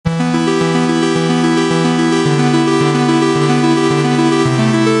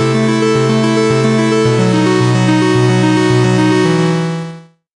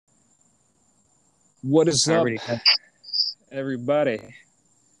What is I up, already have. everybody?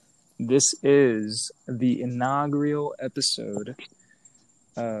 This is the inaugural episode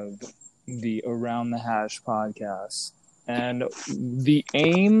of the Around the Hash podcast. And the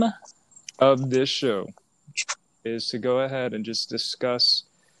aim of this show is to go ahead and just discuss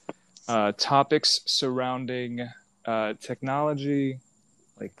topics surrounding technology,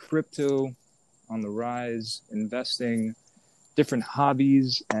 like crypto on the rise, investing, different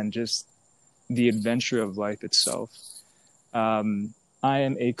hobbies, and just the adventure of life itself. I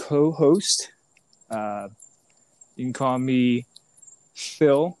am a co-host. You can call me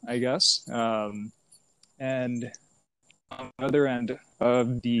Phil, I guess. And on the other end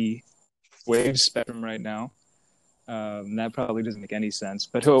of the wave spectrum right now, that probably doesn't make any sense,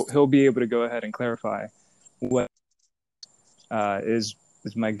 but he'll be able to go ahead and clarify what is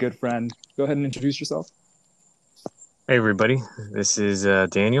my good friend. Go ahead and introduce yourself. Hey, everybody. This is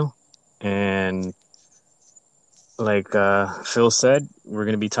Daniel. And like Phil said, we're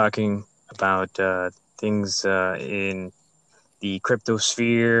going to be talking about things in the crypto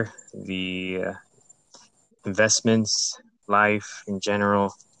sphere, the investments, life in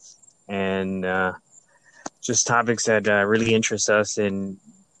general, and just topics that really interest us and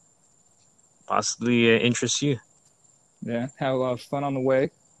possibly interest you. Yeah, have a lot of fun on the way.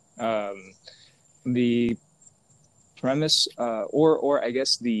 The premise, or I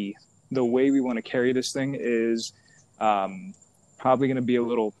guess the way we want to carry this thing is probably going to be a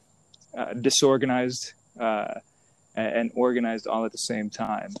little disorganized and organized all at the same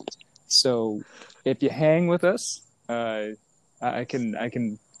time. So if you hang with us, I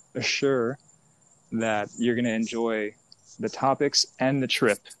can assure that you're going to enjoy the topics and the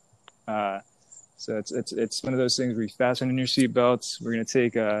trip. So it's one of those things where you fasten in your seatbelts. We're going to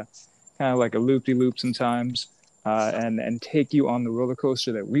take a kind of like a loop-de-loop sometimes, and take you on the roller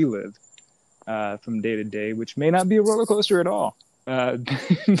coaster that we live from day to day, which may not be a roller coaster at all.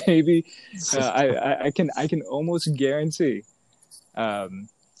 Maybe I can almost guarantee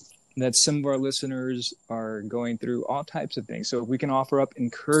that some of our listeners are going through all types of things. So if we can offer up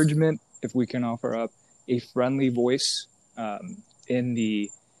encouragement, if we can offer up a friendly voice in the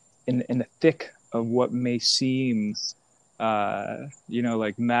thick of what may seem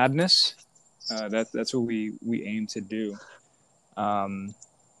like madness, that's what we aim to do.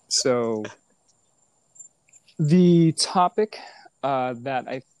 So the topic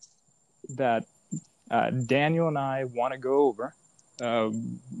that Daniel and I want to go over,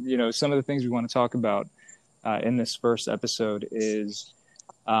 some of the things we want to talk about in this first episode is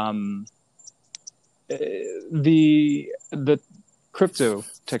the crypto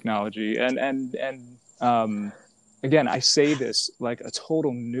technology, and again, I say this like a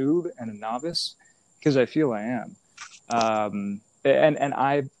total noob and a novice because I feel I am, and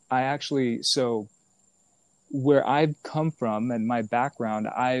I actually, so where I've come from and my background,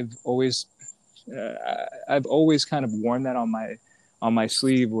 I've always kind of worn that on my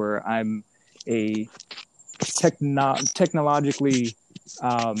sleeve, where I'm a technologically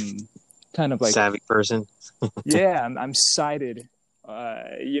kind of like savvy person. Yeah, I'm sided,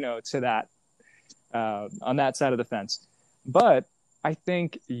 to that on that side of the fence. But I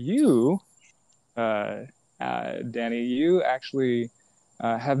think you, Danny, you actually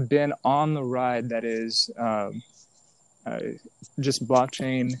have been on the ride that is just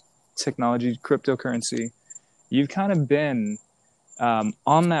blockchain technology, cryptocurrency. You've kind of been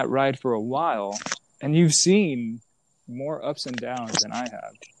on that ride for a while, and you've seen more ups and downs than I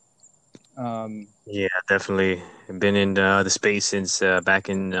have. Yeah, definitely. I've been in the space since back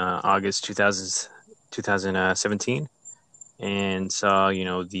in August 2017, and saw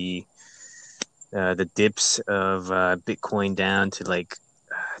the dips of Bitcoin down to like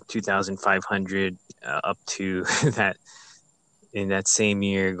 2,500, up to that in that same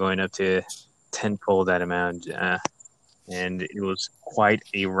year going up to tenfold that amount, and it was quite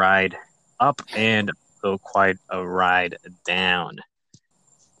a ride up and also quite a ride down.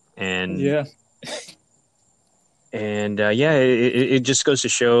 And Yeah. it just goes to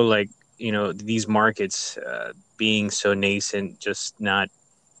show, like, these markets being so nascent, just not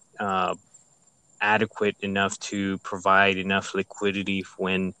adequate enough to provide enough liquidity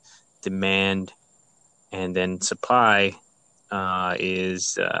when demand and then supply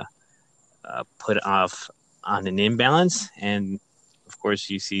is put off on an imbalance. And of course,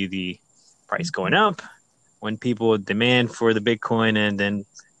 you see the price going up when people demand for the Bitcoin, and then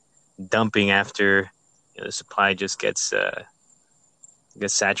dumping after the supply just gets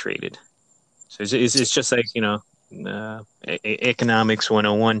saturated. So it's just like economics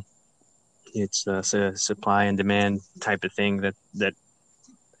 101. It's a supply and demand type of thing that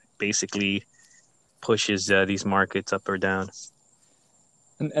basically pushes these markets up or down.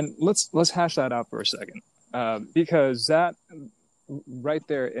 And let's hash that out for a second, because that right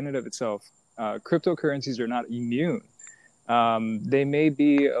there in and of itself, cryptocurrencies are not immune. They may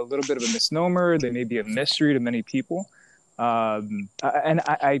be a little bit of a misnomer. They may be a mystery to many people. I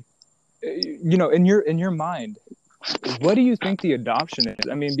in your mind, what do you think the adoption is?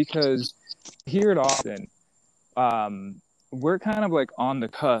 I mean, because here at Austin, we're kind of like on the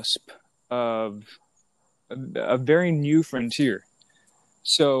cusp of a very new frontier.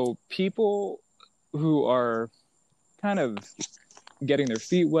 So people who are kind of getting their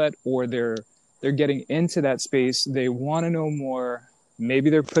feet wet, or they're getting into that space, they want to know more. Maybe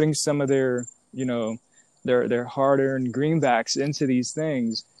they're putting some of their their hard-earned greenbacks into these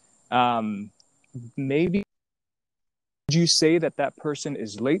things. Maybe would you say that that person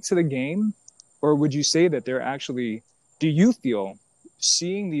is late to the game, or would you say that they're actually, do you feel,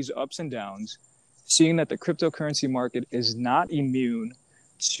 seeing these ups and downs, seeing that the cryptocurrency market is not immune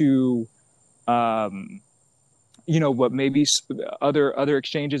to what maybe other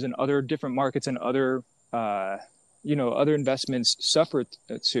exchanges and other different markets and other other investments suffer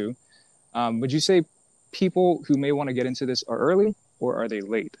to, would you say people who may want to get into this are early, or are they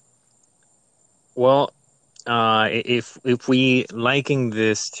late? Well, if we liken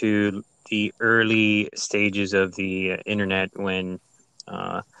this to the early stages of the internet, when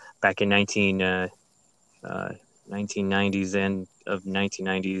back in 1990s, end of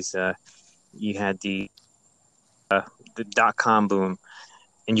 1990s, you had the .com boom,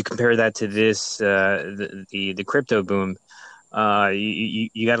 and you compare that to this, the crypto boom.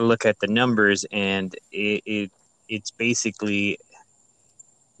 You got to look at the numbers, and it's basically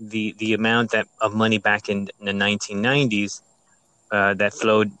the amount of money back in the 1990s that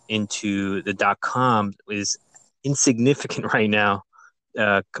flowed into the .com is insignificant right now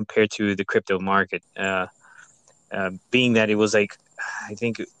compared to the crypto market. Being that it was like, I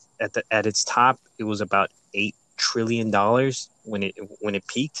think at its top, it was about $8 trillion when it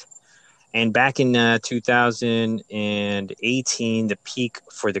peaked. And back in 2018, the peak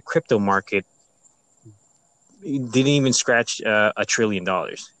for the crypto market, it didn't even scratch $1 trillion.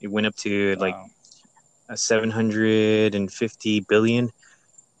 It went up to like 750 billion.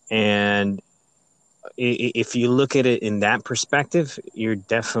 And if you look at it in that perspective, you're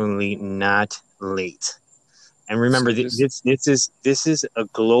definitely not late. And remember, this is a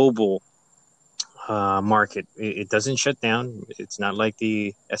global market. It doesn't shut down. It's not like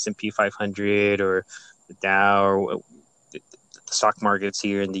the S&P 500 or the Dow or the stock markets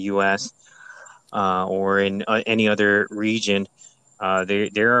here in the U.S. Or in any other region.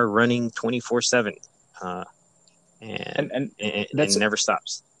 They are running 24/7, and never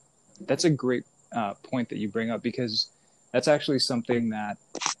stops. That's a great point that you bring up, because that's actually something that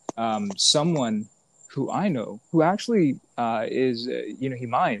someone who I know, who actually is, he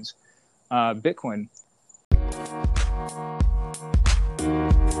mines Bitcoin.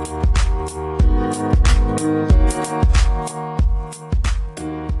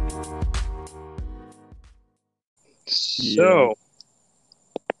 So,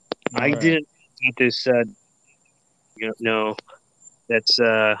 I didn't get this, that's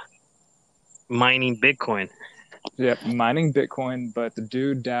mining Bitcoin. Yeah, mining Bitcoin, but the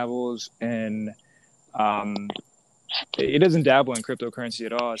dude dabbles in, he doesn't dabble in cryptocurrency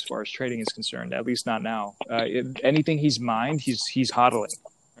at all as far as trading is concerned, at least not now. Anything he's mined, he's hodling,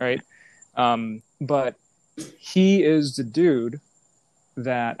 right? But he is the dude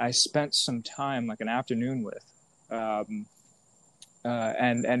that I spent some time, like an afternoon with.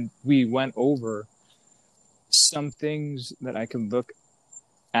 And we went over some things that I can look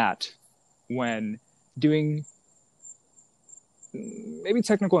at when doing maybe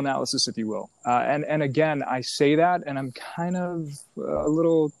technical analysis, if you will. And again, I say that, and I'm kind of a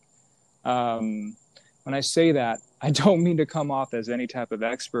little, when I say that, I don't mean to come off as any type of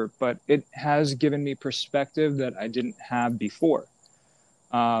expert, but it has given me perspective that I didn't have before.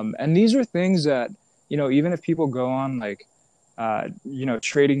 And these are things that, even if people go on like,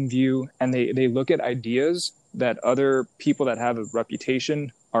 TradingView, and they look at ideas that other people that have a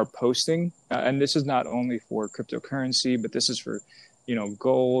reputation are posting. And this is not only for cryptocurrency, but this is for,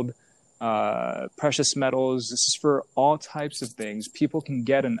 gold, precious metals. This is for all types of things. People can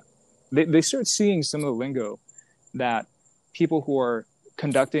get they start seeing some of the lingo that people who are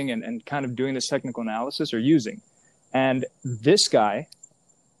conducting and kind of doing this technical analysis are using. And this guy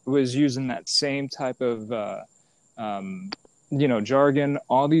was using that same type of, jargon,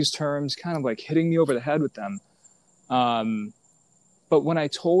 all these terms, kind of like hitting me over the head with them. But when I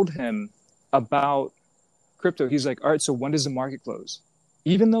told him about crypto, he's like, all right, so when does the market close?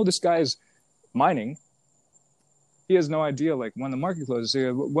 Even though this guy is mining, he has no idea like when the market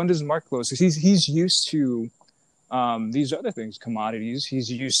closes. When does the market close? He's used to these other things, commodities. He's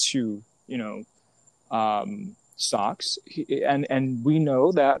used to stocks, and we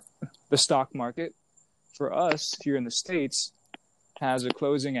know that the stock market for us here in the States has a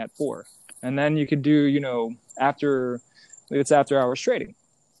closing at 4, and then you could do after hours trading.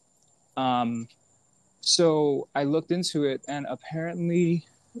 So I looked into it, and apparently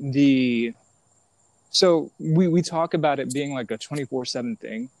we talk about it being like a 24/7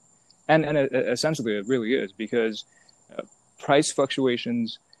 thing, and essentially it really is, because price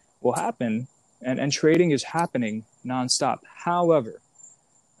fluctuations will happen, and trading is happening nonstop. However,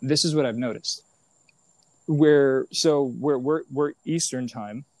 this is what I've noticed. We're Eastern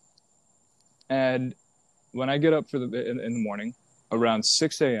time, and when I get up in the morning around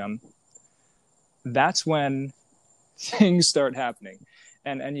 6 a.m., that's when things start happening.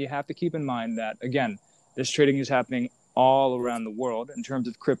 And you have to keep in mind that, again, this trading is happening all around the world in terms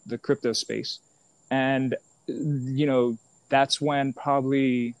of the crypto space. And, that's when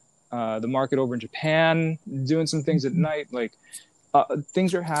probably the market over in Japan doing some things at night, like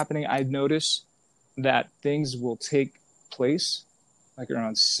things are happening. I've noticed that things will take place like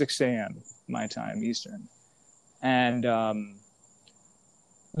around 6 a.m. my time, Eastern. And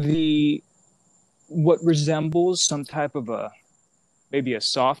what resembles some type of maybe a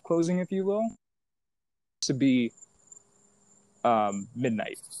soft closing, if you will, to be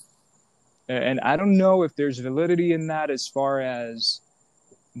midnight. And I don't know if there's validity in that as far as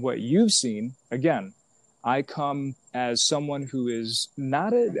what you've seen. Again, I come as someone who is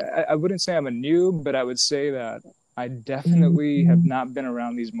not I wouldn't say I'm a noob, but I would say that I definitely have not been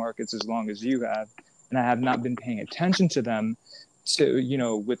around these markets as long as you have, and I have not been paying attention to them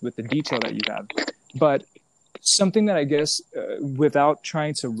with the detail that you have. But something that I guess, without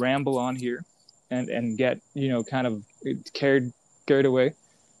trying to ramble on here and get, kind of carried away,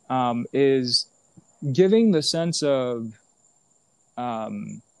 is giving the sense of a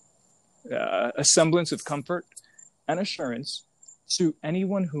semblance of comfort and assurance to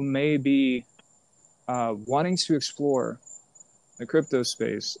anyone who may be wanting to explore the crypto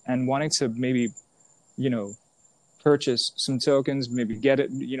space and wanting to maybe, purchase some tokens, maybe get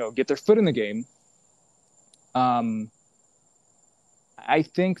their foot in the game. I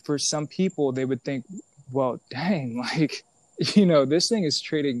think for some people, they would think, well, dang, like, this thing is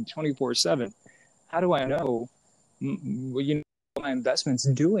trading 24/7. How do I know, what my investment's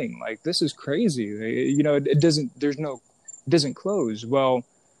doing? Like, this is crazy. It doesn't close. Well,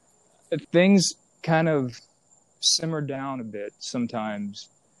 things kind of simmer down a bit sometimes,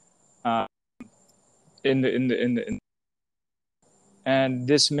 and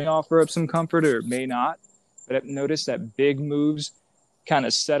this may offer up some comfort, or it may not. But I've noticed that big moves kind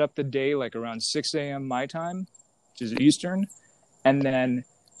of set up the day like around 6 a.m. my time, which is Eastern. And then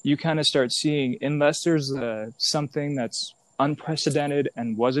you kind of start seeing, unless there's something that's unprecedented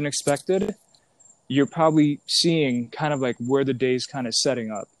and wasn't expected, you're probably seeing kind of like where the day's kind of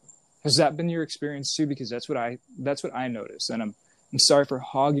setting up. Has that been your experience too? Because that's what I noticed. And I'm sorry for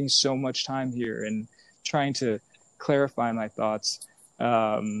hogging so much time here and trying to clarify my thoughts.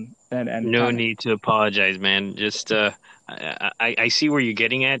 And no need to apologize, man. Just I see where you're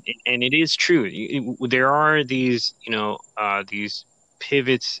getting at, and it is true. There are these these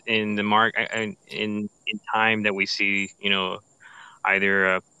pivots in the market in time that we see,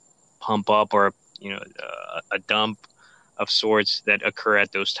 either a pump up or a dump of sorts that occur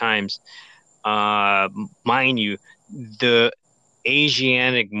at those times. Mind you, the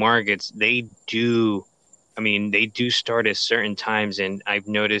Asiatic markets, they do start at certain times, and I've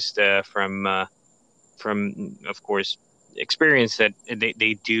noticed from of course experience that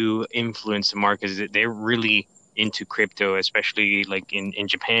they do influence the markets. They're really into crypto, especially like in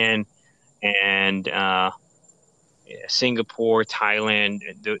Japan and Singapore, Thailand.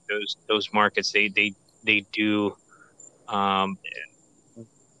 Those markets, they do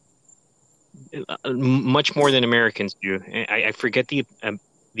much more than Americans do. I forget the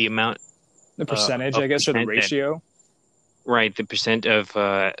amount. The percentage, I guess, or the ratio. Right, the percent of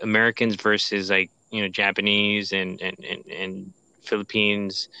Americans versus like Japanese and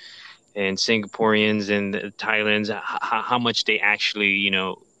Philippines and Singaporeans and Thailands, how much they actually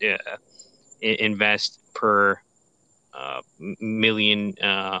invest per million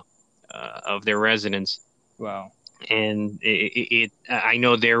of their residents. Wow. And I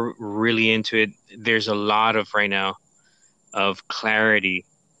know they're really into it. There's a lot of right now of clarity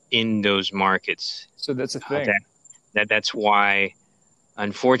in those markets. So that's a thing. That's why,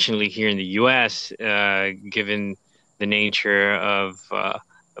 unfortunately, here in the U.S., given the nature of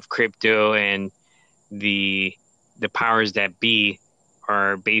crypto and the powers that be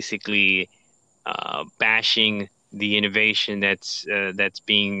are basically bashing the innovation that's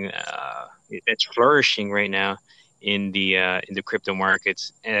flourishing right now in the crypto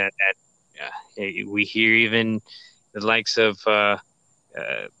markets. We hear even the likes of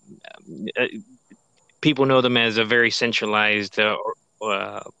people know them as a very centralized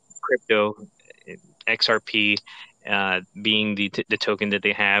crypto, XRP, being the token that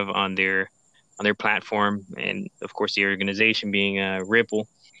they have on their platform, and of course the organization being Ripple.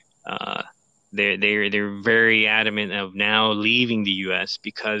 They're very adamant of now leaving the U.S.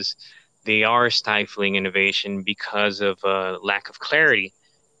 because they are stifling innovation because of lack of clarity,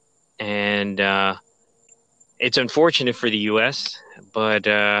 and it's unfortunate for the U.S. But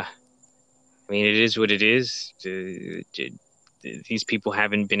I mean, it is what it is. These people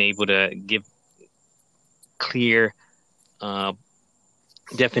haven't been able to give clear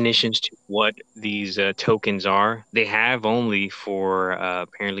definitions to what these tokens are. They have only for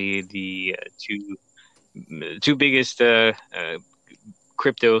apparently the two biggest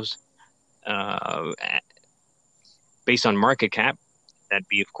cryptos based on market cap. That'd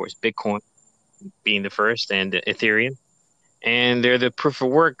be, of course, Bitcoin being the first, and Ethereum. And they're the proof of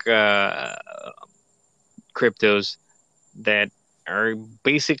work cryptos that are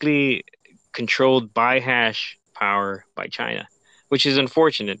basically controlled by hash power by China, which is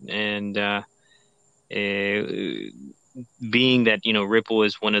unfortunate. And being that, Ripple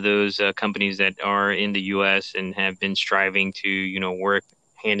is one of those companies that are in the U.S. and have been striving to, work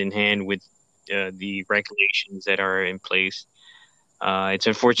hand in hand with the regulations that are in place. It's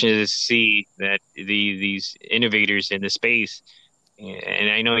unfortunate to see that these innovators in the space, and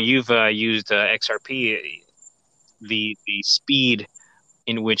I know you've used XRP, the speed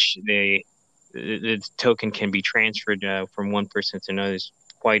in which the token can be transferred from one person to another is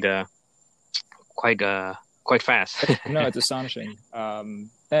quite fast. No, it's astonishing. And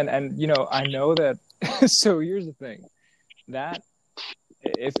I know that. So here's the thing, that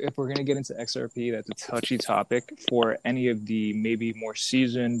if we're gonna get into XRP, that's a touchy topic for any of the maybe more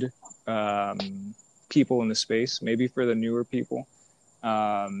seasoned people in the space. Maybe for the newer people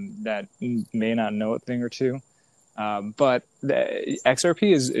that may not know a thing or two. But the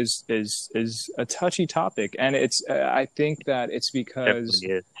XRP is a touchy topic, and it's I think that it's because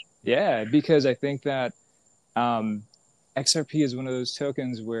because I think that XRP is one of those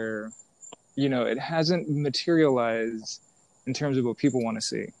tokens where it hasn't materialized in terms of what people want to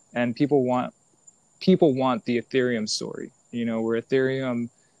see, and people want the Ethereum story. Where Ethereum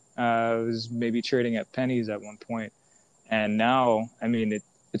was maybe trading at pennies at one point, and now I mean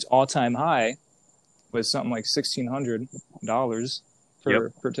it's all-time high with something like $1,600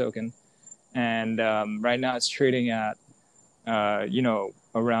 per token, and right now it's trading at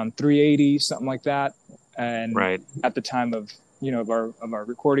around 380, something like that, and right at the time of of our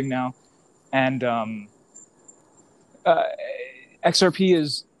recording now, and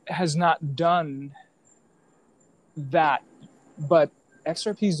XRP has not done that, but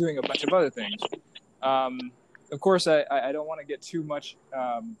XRP is doing a bunch of other things. Of course, I don't want to get too much.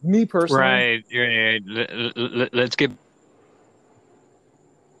 Me personally, right. Let's get.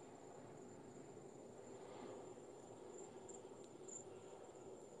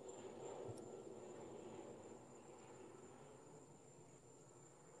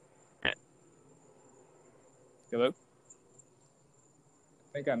 Hello? I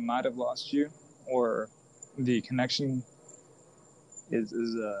think I might have lost you, or the connection is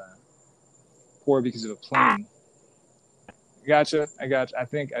poor because of a plane. Gotcha. I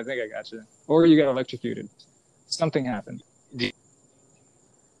think I gotcha. Or you got electrocuted. Something happened.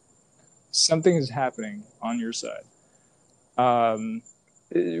 Something is happening on your side.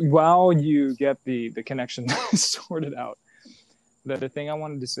 While you get the connection sorted out, the thing I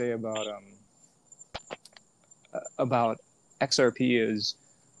wanted to say about XRP is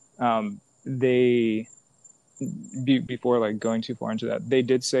before like going too far into that, they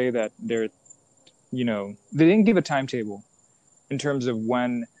did say that they didn't give a timetable in terms of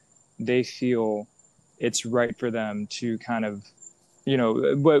when they feel it's right for them to kind of,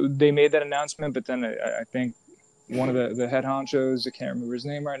 but they made that announcement, but then I think one of the head honchos, I can't remember his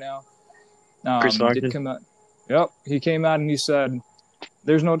name right now, Chris Larsen. did come out. Yep, he came out and he said,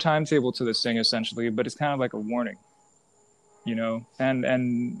 there's no timetable to this thing, essentially, but it's kind of like a warning,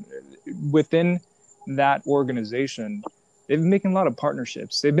 and within that organization, they've been making a lot of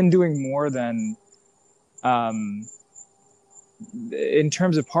partnerships. They've been doing more than, in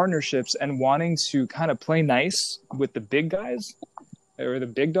terms of partnerships and wanting to kind of play nice with the big guys, or the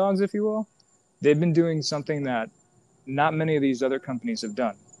big dogs, if you will. They've been doing something that not many of these other companies have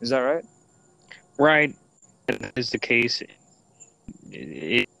done. Is that right? Right, that is the case.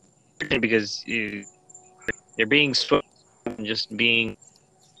 Because they're being just being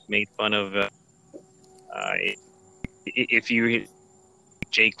made fun of. If you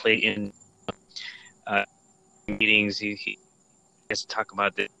Jay Clayton meetings, he has to talk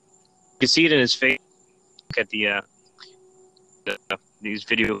about this. You can see it in his face. Look at these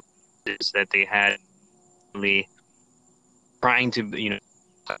videos that they had, trying to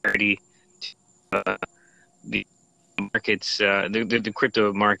clarity to the markets, the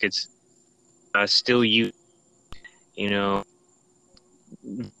crypto markets still use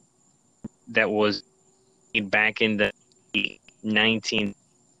that was back in the 19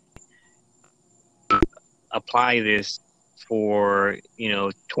 apply this for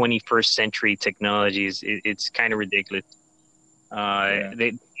 21st century technologies. It's kind of ridiculous.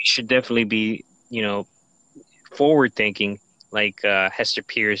 They should definitely be forward thinking, like Hester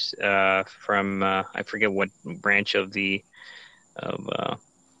Pierce from I forget what branch of the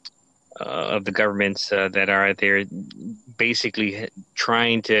governments that are out there, basically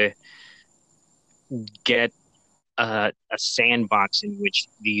trying to get a sandbox in which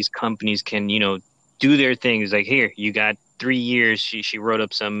these companies can do their things. Like, here, you got 3 years. She wrote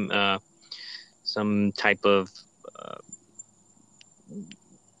up some type of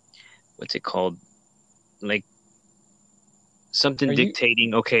what's it called, like something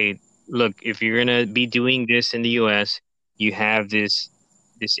dictating, okay, look, if you're gonna be doing this in the US, you have this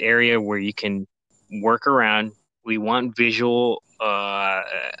area where you can work around. We want visual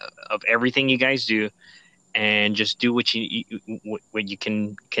of everything you guys do, and just do what you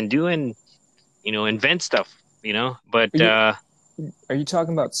can do, and invent stuff, but are you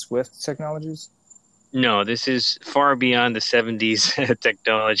talking about Swift technologies? No, this is far beyond the 70s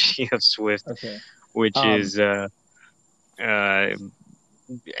technology of Swift, okay. Which is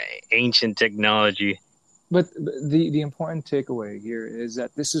ancient technology. But the important takeaway here is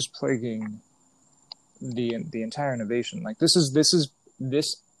that this is plaguing the entire innovation. Like, this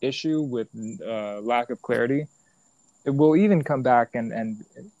issue with lack of clarity. It will even come back and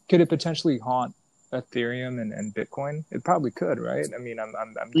could it potentially haunt Ethereum and Bitcoin? It probably could, right? I mean, I'm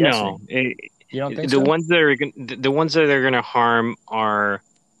guessing. No, you don't think the so? ones that are going to harm are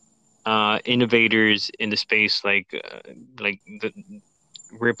innovators in the space, like the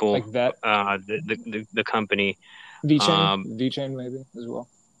Ripple, like that. The company. VeChain maybe as well.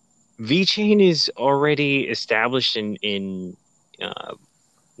 VeChain is already established in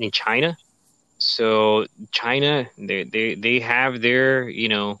China. So China, they have their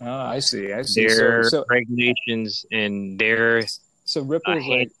I see. their So regulations and their Ripple's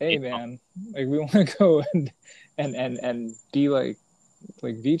like, hey man, like, we want to go and be like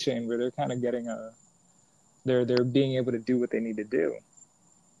VeChain, where they're kind of getting they're being able to do what they need to do.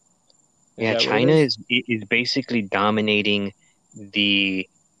 China is basically dominating the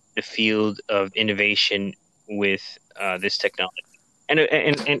field of innovation with this technology,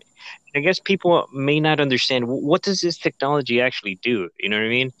 and I guess people may not understand, what does this technology actually do. You know what I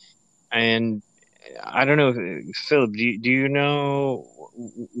mean? And I don't know, Philip, do you know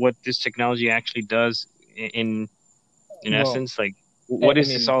what this technology actually does in essence? Like, what is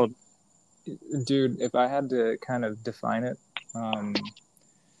this all about? Dude, if I had to kind of define it,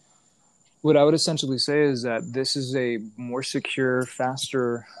 what I would essentially say is that this is a more secure,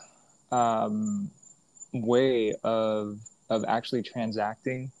 faster way of actually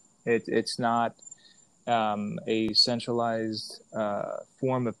transacting. It's not a centralized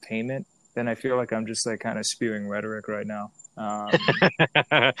form of payment. Then I feel like I'm just like kind of spewing rhetoric right now. I'm just,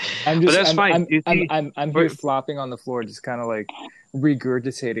 but that's fine. I'm here flopping on the floor, just kind of like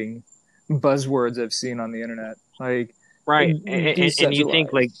regurgitating buzzwords I've seen on the internet, like, right. And you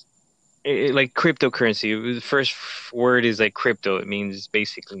think like cryptocurrency. The first word is like crypto. It means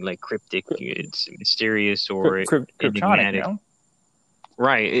basically like cryptic. It's mysterious or enigmatic. No?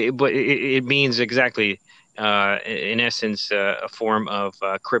 Right, but it means exactly, in essence, a form of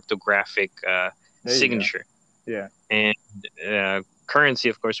cryptographic signature. Yeah. And currency,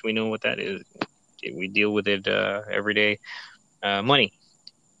 of course, we know what that is. We deal with it every day. Money.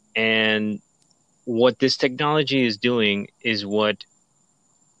 And what this technology is doing is what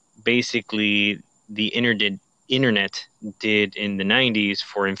basically the internet did in the 90s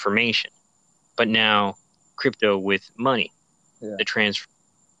for information. But now crypto with money, the transfer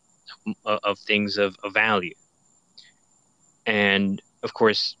of things of value. And of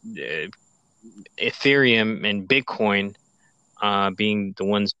course, Ethereum and Bitcoin being the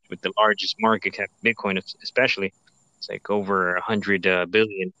ones with the largest market cap, Bitcoin especially, it's like over 100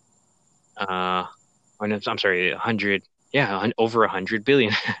 billion. Or no, I'm sorry, 100 over 100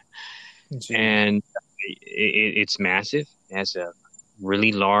 billion. Jeez. And it's massive. It has a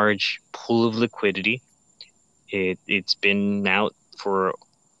really large pool of liquidity. It's been out for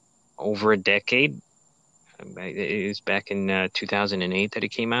over a decade. It was back in 2008 that it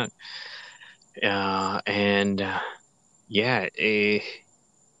came out. And yeah,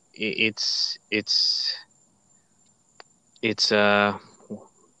 it's it's the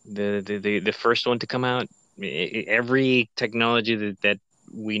first one to come out. Every technology that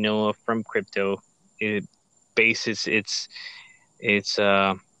we know of from crypto, it bases it's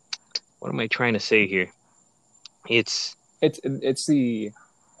what am I trying to say here? It's It's the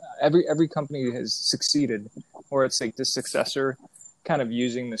every company has succeeded, or it's like the successor, kind of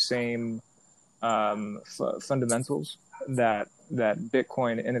using the same fundamentals that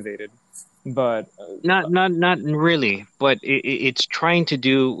Bitcoin innovated, but not really, but it's trying to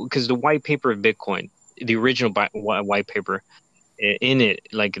do, because the white paper of Bitcoin, the original white paper, in it,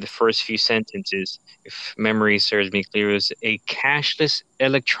 like the first few sentences, if memory serves me clear, was a cashless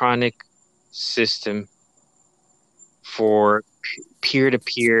electronic system for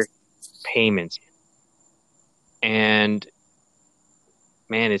peer-to-peer payments. And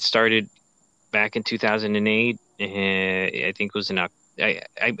man, it started back in 2008. I think it was I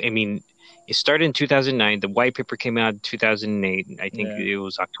mean, it started in 2009. The white paper came out in 2008. I think yeah, it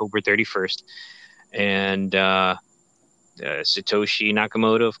was October 31st. And Satoshi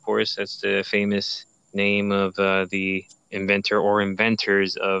Nakamoto, of course, that's the famous name of the inventor or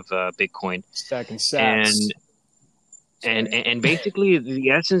inventors of Bitcoin. stacking sats. And Sorry. and basically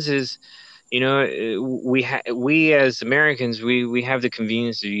the essence is, we as Americans, we have the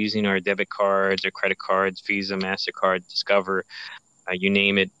convenience of using our debit cards or credit cards, Visa, MasterCard, Discover, you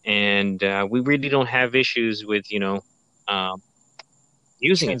name it, and we really don't have issues with um,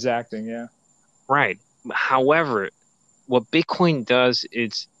 using it. Transacting, yeah. Right. However, what Bitcoin does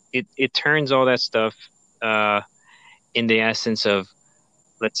is it turns all that stuff uh, in the essence of,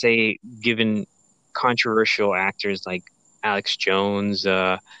 let's say, given controversial actors like Alex Jones,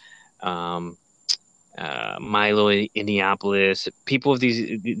 um, Milo Yiannopoulos, people of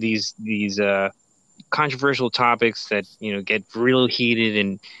these controversial topics that get real heated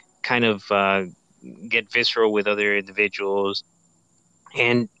and kind of get visceral with other individuals.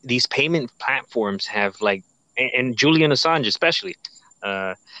 And these payment platforms have, like, and Julian Assange especially,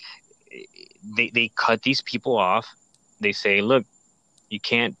 uh, they cut these people off. They say, look, you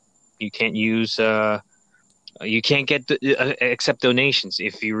can't use you can't accept donations.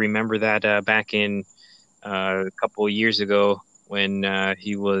 If you remember that, back in a couple of years ago, when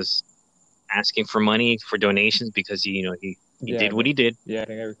he was asking for money for donations because he Yeah, did what he did, yeah, I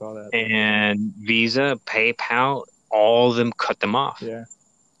think I recall that. and Visa, PayPal, all of them cut them off. Yeah,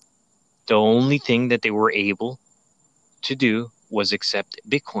 The only thing that they were able to do was accept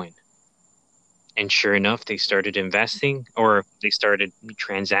Bitcoin. And sure enough, they started investing, or they started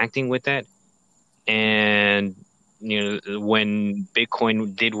transacting with that. And when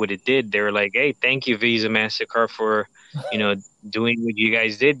Bitcoin did what it did, they were like, "Hey, thank you, Visa, Mastercard, for doing what you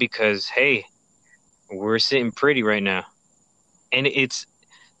guys did, because hey, we're sitting pretty right now." And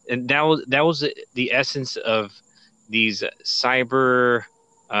that was the essence of these cyber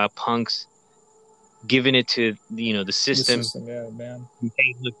punks giving it to the the system. system, yeah, man.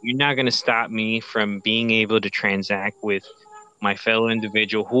 Hey, look, you're not going to stop me from being able to transact with my fellow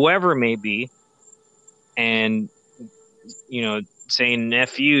individual, whoever it may be, and saying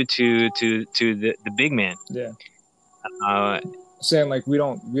 "f you" to the big man. Yeah, Uh, saying like we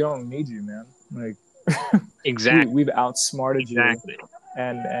don't need you, man. Like exactly, we've outsmarted you, exactly.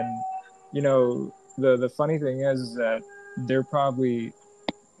 and the funny thing is that they're probably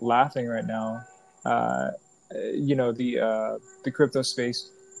laughing right now. Uh, the crypto space,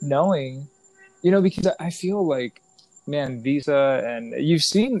 knowing, because I feel like, man, Visa, and you've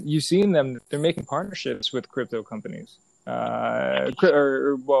seen them. They're making partnerships with crypto companies, well,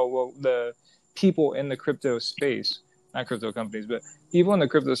 the people in the crypto space, not crypto companies, but people in the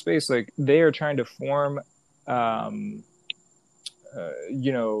crypto space. Like they are trying to form, um,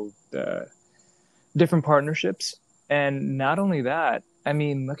 different partnerships, and not only that. I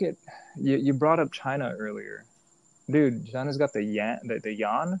mean, look at you brought up China earlier, dude. China's got the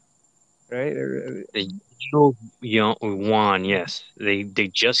yuan, right? The yuan, yes, they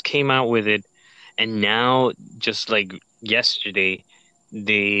just came out with it, and now, just like yesterday,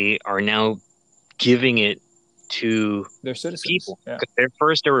 they are now giving it to They're citizens. people. Yeah,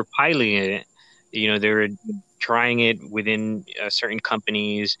 'Cause they were piloting it. They were trying it within certain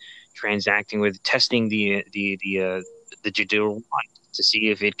companies, transacting with, testing the digital one to see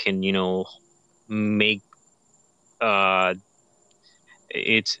if it can make uh,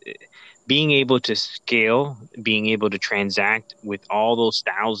 it's being able to scale, being able to transact with all those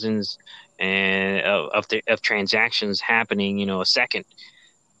thousands and of transactions happening, a second,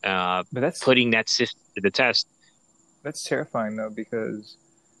 But that's putting that system to the test. terrifying though, because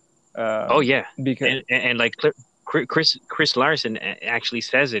Oh yeah, because and like Chris Larson actually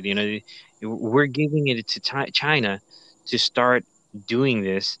says it. We're giving it to China to start doing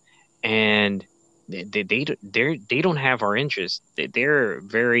this, and they don't have our interest. They're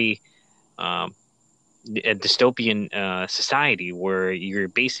very a dystopian society where you're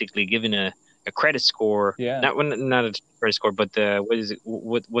basically given a credit score, yeah, not a credit score, but what is it?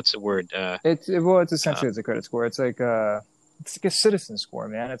 What's the word? it's essentially it's a credit score. It's like a citizen score,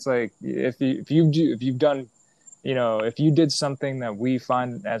 man. It's like if you've done, if you did something that we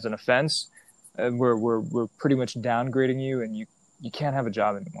find as an offense, we're pretty much downgrading you, and you can't have a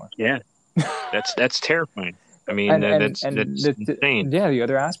job anymore. Yeah, that's terrifying. I mean, that's insane. yeah, the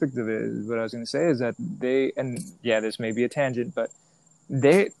other aspect of it is what I was going to say is that this may be a tangent, but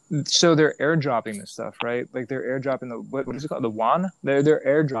they're airdropping this stuff, right? Like they're airdropping what is it called? The yuan? They're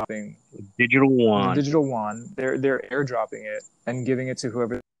airdropping Digital the wand. digital yuan. They're airdropping it and giving it to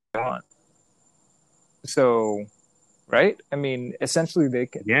whoever they want. So, right? I mean, essentially they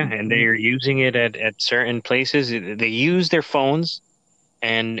can. Yeah, and they are using it at certain places. They use their phones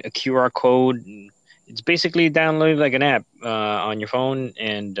and a QR code. It's basically downloaded like an app on your phone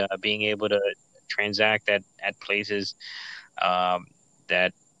and being able to transact at places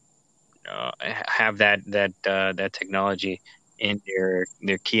that have that technology in their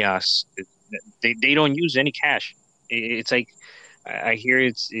kiosks. They don't use any cash. It's like I hear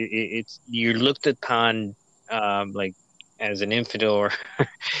it's you're looked upon like as an infidel, or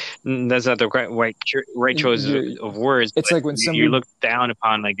that's not the right choice of words. It's But like when you're somebody looked down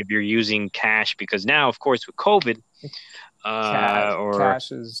upon, like if you're using cash, because now, of course, with COVID, or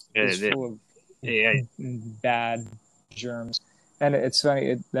cash is full of yeah, bad germs. And it's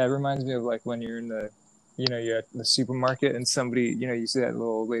funny. That reminds me of like when you're in you're at the supermarket and somebody, you see that little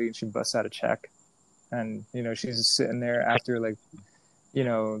old lady and she busts out a check, and she's just sitting there after like,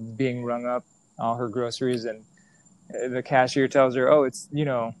 being rung up all her groceries, and the cashier tells her, oh, it's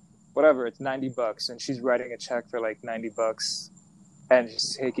whatever, it's $90, and she's writing a check for like $90, and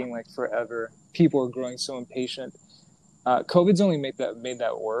it's taking like forever. People are growing so impatient. COVID's only made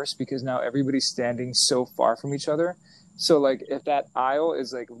that worse because now everybody's standing so far from each other. So like if that aisle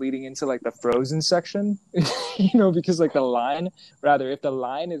is like leading into like the frozen section, because like if the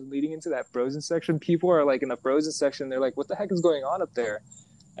line is leading into that frozen section, people are like in the frozen section. They're like, what the heck is going on up there?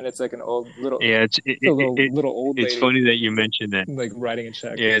 And it's like an old little, yeah. little old lady. It's funny that you mentioned that. Like writing a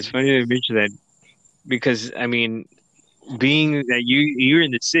check. Yeah, it's funny that you mentioned that because I mean, being that you're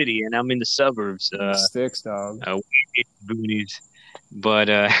in the city and I'm in the suburbs, Sticks, dog. boonies, but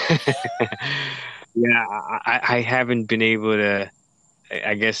yeah, I haven't been able to.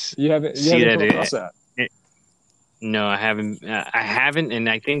 I guess You haven't see come across that. No, I haven't. I haven't, and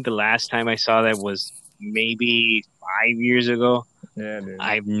I think the last time I saw that was maybe 5 years ago. Yeah, dude.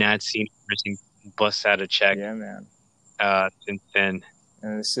 I've not seen a person bust out a check. Yeah, man. Since then. In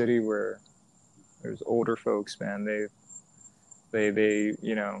a city where there's older folks, man, they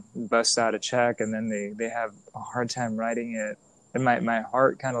bust out a check, and then they have a hard time writing it, and my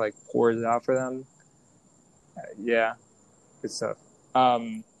heart kind of like pours out for them. Yeah, good stuff.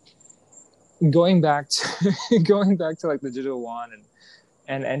 Going back to like the digital yuan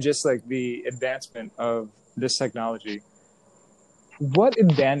and just like the advancement of this technology, what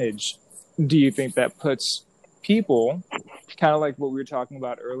advantage do you think that puts people, kind of like what we were talking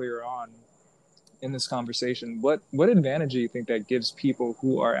about earlier on in this conversation, what advantage do you think that gives people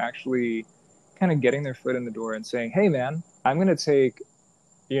who are actually kind of getting their foot in the door and saying, hey man, I'm going to take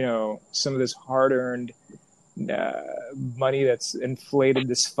some of this hard-earned money that's inflated,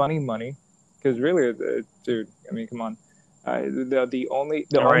 this funny money, because really, dude, I mean, come on. The only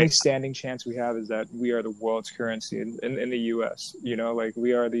standing chance we have is that we are the world's currency in the U.S. Like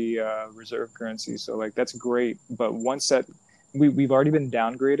we are the reserve currency. So like that's great. But once that we've already been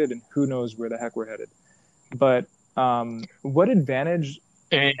downgraded, and who knows where the heck we're headed. But what advantage?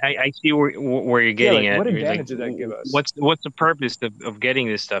 And I see where you're getting at. What advantage did that give us? What's the purpose of getting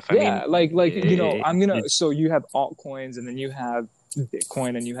this stuff? I mean, I'm gonna. So you have altcoins, and then you have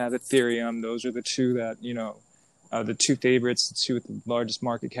Bitcoin, and you have Ethereum. Those are the two that the two favorites, the two with the largest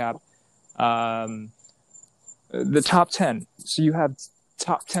market cap. The top 10. So you have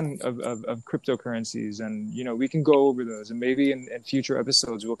top 10 of cryptocurrencies, and we can go over those, and maybe in future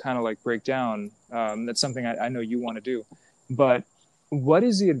episodes we'll kind of like break down. That's something I know you want to do, but what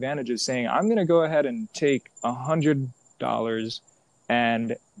is the advantage of saying I'm going to go ahead and take $100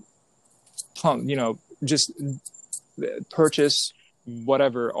 and just purchase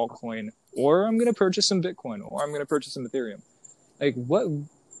whatever altcoin, or I'm going to purchase some Bitcoin, or I'm going to purchase some Ethereum. Like, what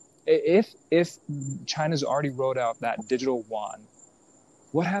if China's already rolled out that digital yuan?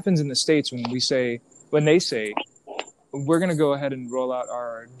 What happens in the States when they say we're going to go ahead and roll out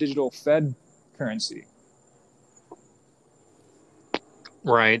our digital Fed currency?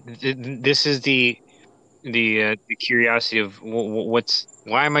 Right. This is the curiosity of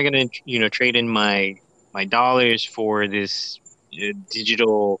why am I going to trade in my dollars for this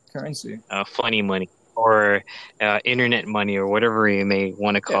digital Currency. funny money or internet money or whatever you may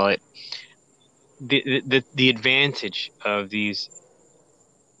want to call it. The advantage of these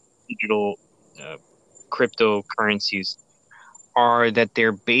digital cryptocurrencies are that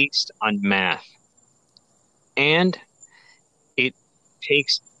they're based on math, and it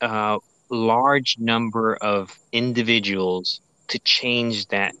takes a large number of individuals to change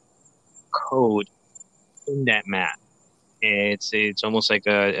that code in that math. It's almost like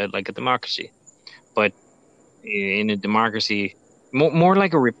a democracy, but in a democracy, more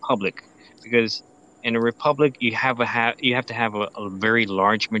like a republic, because in a republic you have to have a very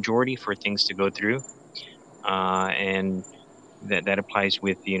large majority for things to go through, and that applies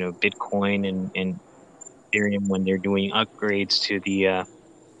with Bitcoin and Ethereum when they're doing upgrades to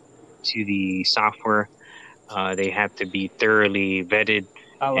the software. They have to be thoroughly vetted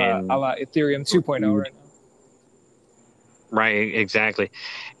A and la Ethereum 2.0 right now. Right, exactly.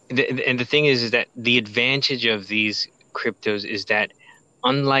 And the thing is that the advantage of these cryptos is that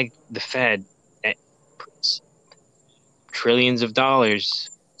unlike the Fed that puts trillions of dollars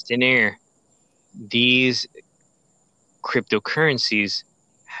in air, these cryptocurrencies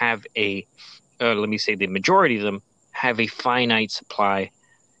have let me say the majority of them have a finite supply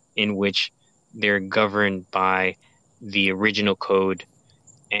in which they're governed by the original code,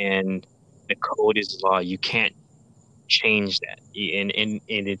 and the code is law. You can't change that, and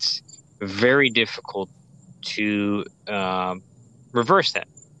it's very difficult to reverse that,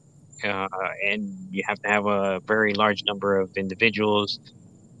 and you have to have a very large number of individuals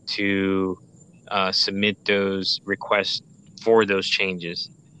to submit those requests for those changes,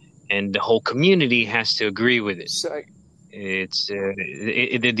 and the whole community has to agree with it. So It's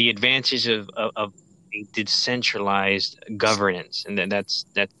the advantage of a decentralized governance, and that's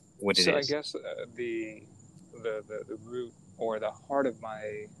what it is. So I guess the root or the heart of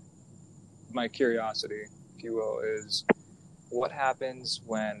my curiosity, if you will, is what happens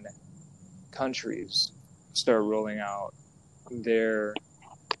when countries start rolling out their,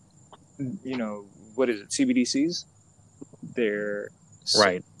 what is it, CBDCs?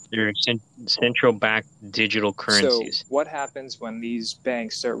 Right. They're central bank digital currencies. So what happens when these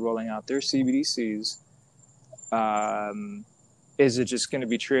banks start rolling out their CBDCs? Is it just going to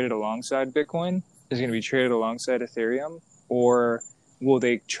be traded alongside Bitcoin? Is it going to be traded alongside Ethereum? Or will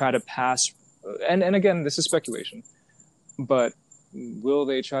they try to pass, and again, this is speculation, but will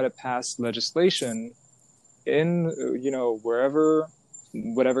they try to pass legislation in, whatever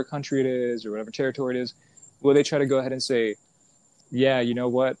country it is or whatever territory it is? Will they try to go ahead and say, yeah, you know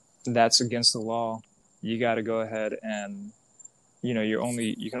what, that's against the law. You got to go ahead and, you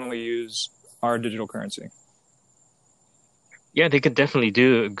can only use our digital currency. Yeah, they could definitely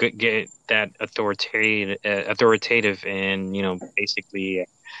get that authoritative and basically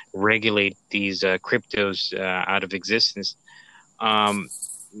regulate these cryptos out of existence.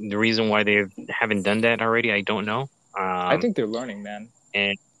 The reason why they haven't done that already, I don't know. I think they're learning, man.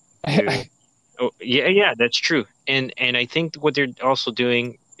 And yeah, that's true. And I think what they're also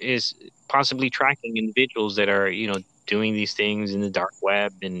doing is possibly tracking individuals that are doing these things in the dark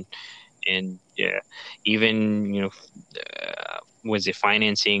web and yeah, even was it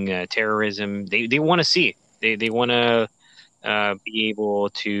financing terrorism? They want to see it. They want to be able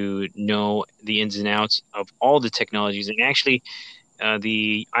to know the ins and outs of all the technologies. And actually,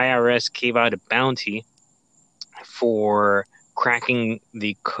 the IRS gave out a bounty for cracking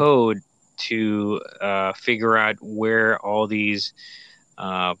the code to figure out where all these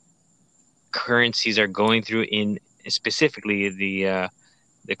currencies are going through, in specifically the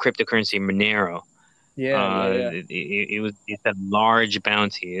cryptocurrency Monero. Yeah. It's a large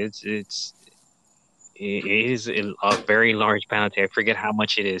bounty. It is a very large bounty. I forget how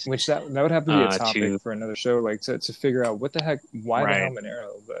much it is. Which that would have to be a topic for another show, like to figure out what the heck, why the hell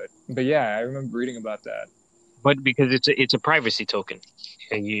Monero. But yeah, I remember reading about that. But because it's a privacy token,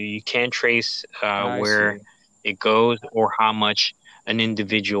 and you can't trace where it goes or how much an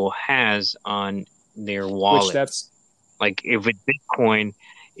individual has on their wallet. Like if with Bitcoin,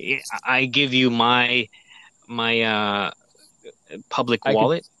 I give you my public I could,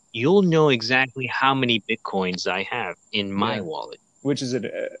 wallet, you'll know exactly how many Bitcoins I have in my yeah, wallet. which is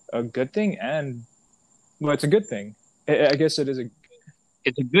a good thing, and well, it's a good thing. I guess it is a.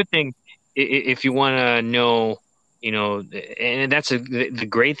 It's a good thing if you want to know, and that's the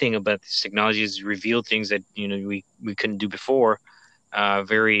great thing about this technology is reveal things that we couldn't do before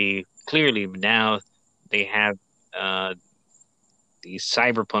very clearly. But now they have uh, these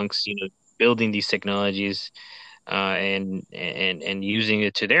cyberpunks, building these technologies and using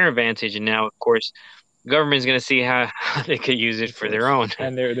it to their advantage. And now, of course, the government's going to see how they could use it Of for their course, own.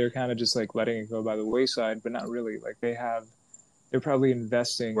 and they're kind of just like letting it go by the wayside, but not really. Like they're probably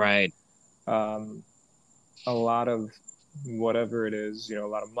investing Right. um, a lot of whatever it is, a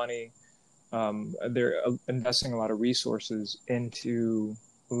lot of money. They're investing a lot of resources into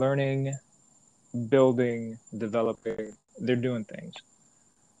learning, building, developing. They're doing things.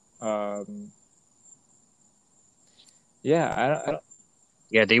 Um, yeah, I don't,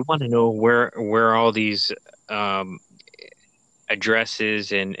 Yeah, they want to know where all these um,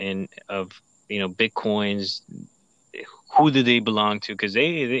 addresses and of Bitcoins, who do they belong to? Because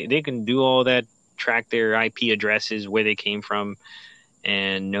they can do all that, track their IP addresses, where they came from,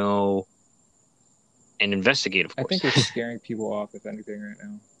 and know and investigate, of I think course. they're scaring people off, if anything, right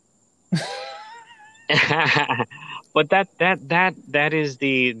now. But that is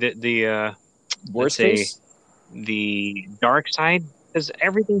the let's Worst say case, the dark side, because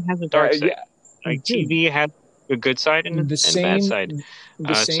everything has a dark side. yeah, Like dude. TV has a good side The and a bad same, side.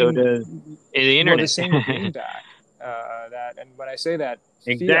 the So same, does the well, the internet. same greenback. That, and when I say that,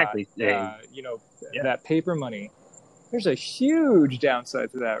 fiat, Exactly. Yeah. that paper money. There's a huge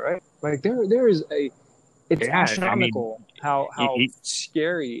downside to that, right? Like there is it's Yeah. I mean, astronomical how it,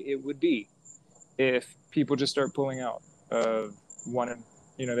 scary it would be if people just start pulling out of one.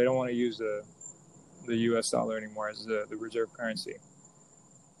 They don't want to use the U.S. dollar anymore as the reserve currency,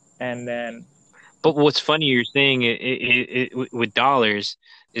 and then But what's funny you're saying with dollars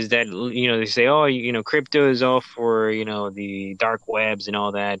is that they say, oh, crypto is all for the dark webs and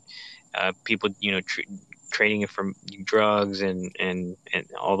all that, people trading it for drugs and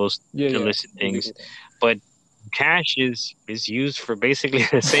all those yeah, yeah, illicit things, illegal thing. but cash is used for basically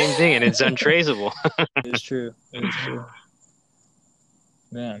the same thing, and it's untraceable. It is true. It is true,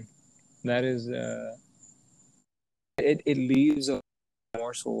 man. That is it leaves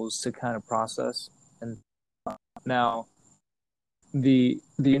morsels to kind of process. And now the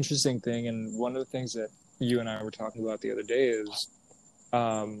interesting thing, and one of the things that you and I were talking about the other day is,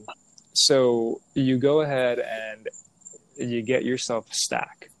 um, so you go ahead and you get yourself a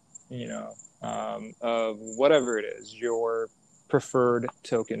stack, of whatever it is, your preferred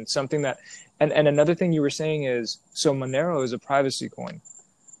token, something that, and another thing you were saying is, so Monero is a privacy coin.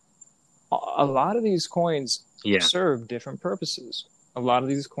 A lot of these coins Yeah. serve different purposes. A lot of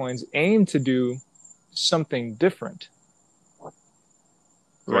these coins aim to do something different, Right.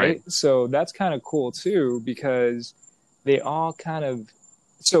 right? So that's kind of cool too, because they all kind of,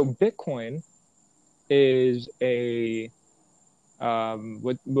 so Bitcoin is a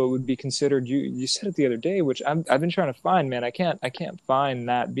what would be considered, you said it the other day, which I've been trying to find, man. I can't find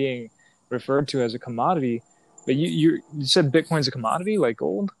that being referred to as a commodity. But you said Bitcoin's a commodity like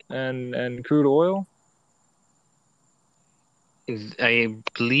gold and crude oil. I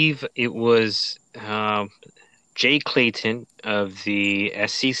believe it was Jay Clayton of the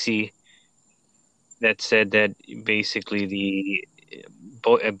SEC that said that basically the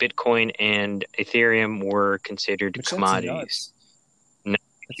Bitcoin and Ethereum were considered Which that's commodities. nuts.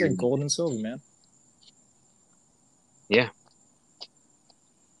 That's like gold and silver, man. Yeah,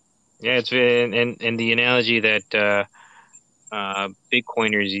 yeah. And the analogy that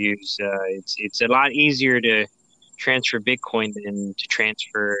Bitcoiners use, it's a lot easier to transfer Bitcoin than to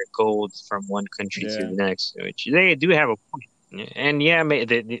transfer gold from one country to Yeah. the next, which they do have a point. And yeah,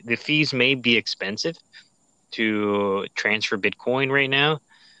 the fees may be expensive to transfer Bitcoin right now.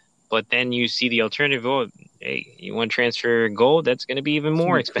 But then you see the alternative. Oh, hey, you want to transfer gold? That's going to be even It's gonna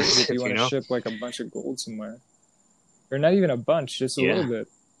more be crazy if expensive, you want to ship like a bunch of gold somewhere, or not even a bunch, just a little Yeah. bit.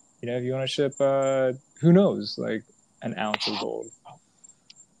 If you want to ship, who knows, like an ounce of gold,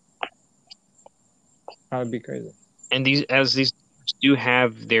 that would be crazy. And these do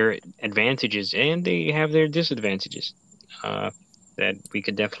have their advantages and they have their disadvantages that we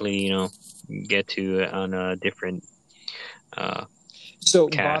could definitely, get to on a different uh, So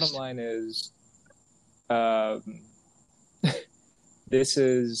bottom cast. line is, um, this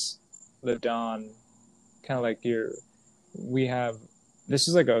is the dawn, kind of like we have, this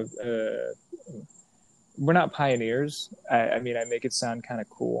is like we're not pioneers. I mean, I make it sound kind of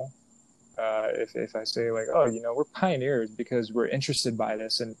cool if I say like, oh, we're pioneers because we're interested by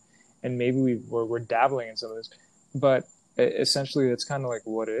this, and maybe we're dabbling in some of this, but essentially that's kind of like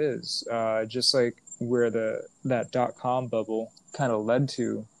what it is. Just like where that .com bubble kind of led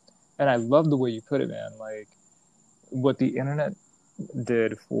to, and I love the way you put it, man. Like what the internet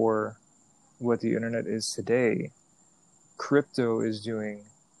did for what the internet is today, crypto is doing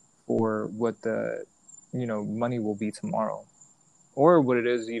for what the money will be tomorrow, or what it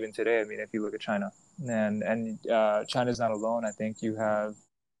is even today. I mean, if you look at China, and China's not alone. I think you have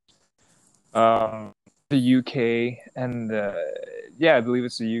the UK and I believe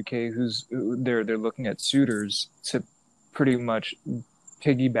it's the UK they're looking at suitors to pretty much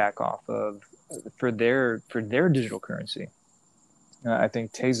piggyback off of for their digital currency. I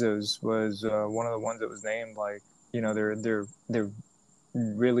think Tezos was one of the ones that was named. Like, they're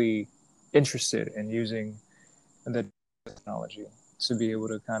really interested in using the technology to be able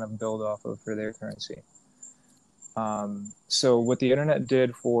to kind of build off of for their currency. So what the internet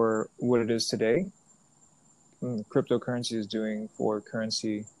did for what it is today, cryptocurrency is doing for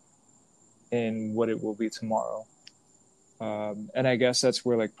currency in what it will be tomorrow. And I guess that's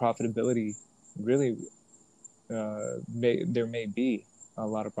where like profitability really there may be a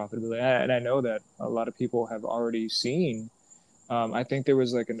lot of profitability, and I know that a lot of people have already seen. I think there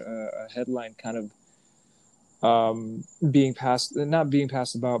was like a headline kind of not being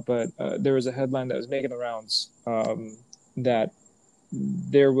passed about, but there was a headline that was making the rounds, that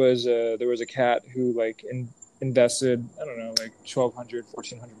there was a cat who like invested, I don't know, like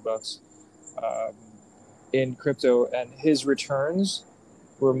 $1,200-$1,400 in crypto, and his returns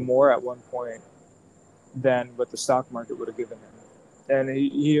were more at one point than what the stock market would have given him. And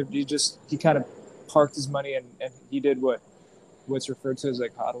he kind of parked his money, and he did what's referred to as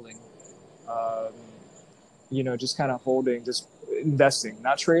like hodling. Um, just kind of holding, just investing,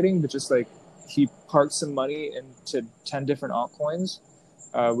 not trading, but just like he parked some money into 10 different altcoins,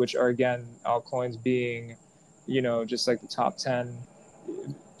 which are, again, altcoins being, just like the top 10,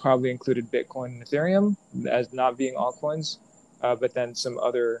 probably included Bitcoin and Ethereum as not being altcoins, but then some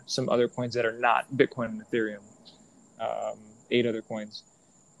other coins that are not Bitcoin and Ethereum, 8 other coins.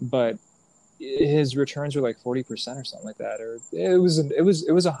 But his returns were like 40% or something like that, or it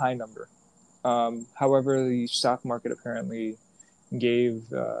was a high number. However, the stock market apparently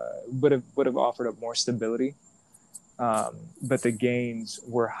would have offered up more stability, but the gains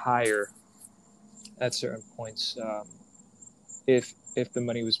were higher at certain points, if the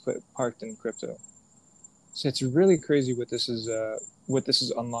money was parked in crypto. So it's really crazy what this is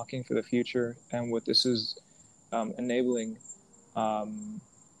unlocking for the future, and what this is enabling.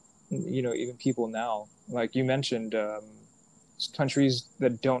 Even people now, like you mentioned, countries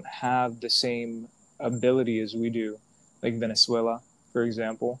that don't have the same ability as we do, like Venezuela, for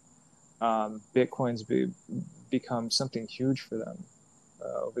example. Bitcoin's become something huge for them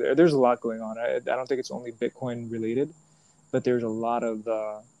over there. There's a lot going on. I don't think it's only Bitcoin related, but there's a lot of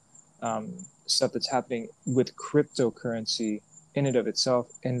stuff that's happening with cryptocurrency in and of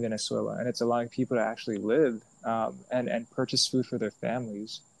itself in Venezuela, and it's allowing people to actually live, and purchase food for their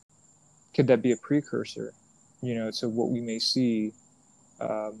families. Could that be a precursor, to what we may see?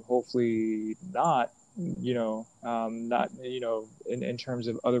 Hopefully not. Not in terms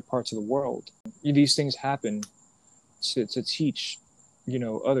of other parts of the world. These things happen to teach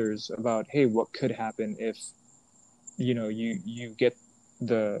others about, hey, what could happen if you get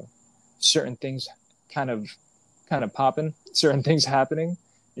the certain things kind of popping, certain things happening,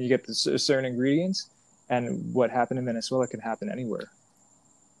 and you get the certain ingredients, and what happened in Venezuela could happen anywhere.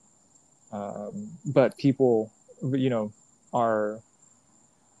 But people, are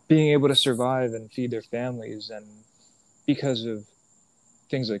being able to survive and feed their families, and because of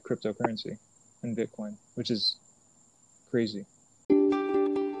things like cryptocurrency and Bitcoin, which is crazy.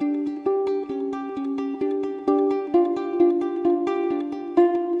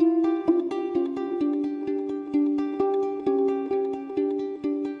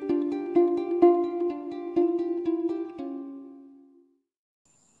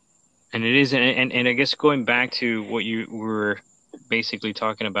 And it is, and I guess going back to what you were basically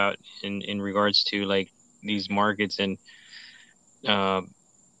talking about in regards to like these markets, and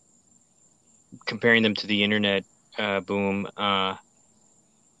comparing them to the internet boom,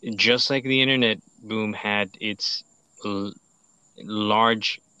 just like the internet boom had its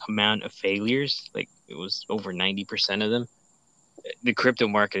large amount of failures, like it was over 90% of them, the crypto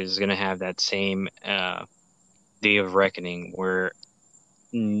market is going to have that same day of reckoning, where,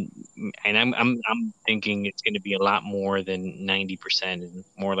 and I'm thinking it's going to be a lot more than 90%, and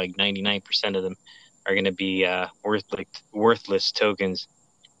more like 99% of them are going to be worthless tokens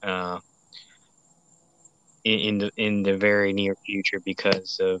in the very near future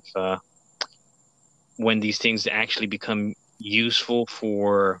because of when these things actually become useful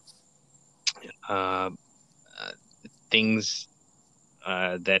for uh, things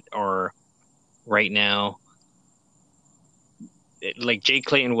that are right now. Like Jay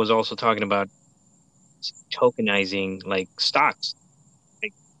Clayton was also talking about tokenizing like stocks,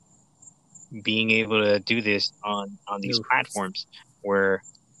 like being able to do this on these Oof. platforms where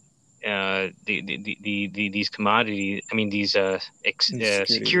these commodities, I mean these Securities.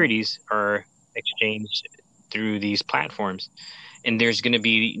 securities are exchanged through these platforms, and there's going to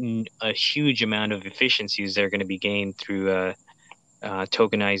be a huge amount of efficiencies that are going to be gained through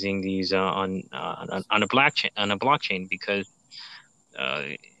tokenizing these on a blockchain because uh,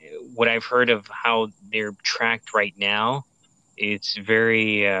 what I've heard of how they're tracked right now, it's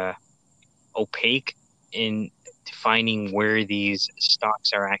very opaque in defining where these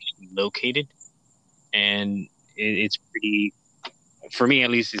stocks are actually located, and it's pretty, for me at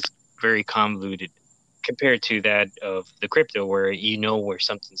least, it's very convoluted compared to that of the crypto, where you know where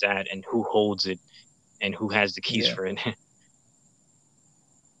something's at and who holds it and who has the keys Yeah. for it.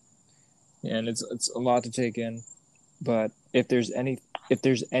 Yeah, and it's a lot to take in. But if there's Oh yeah,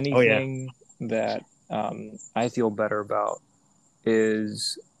 anything that I feel better about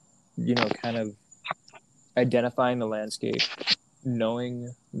is, kind of identifying the landscape,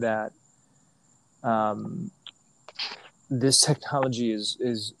 knowing that um, this technology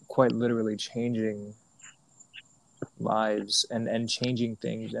is quite literally changing lives and changing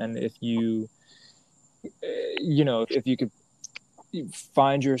things. And if if you could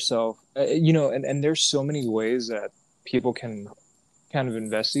find yourself, and there's so many ways that people can kind of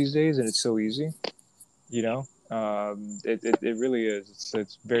invest these days, and it's so easy. It really is.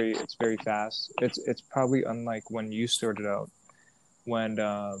 It's very fast. It's probably unlike when you started out, when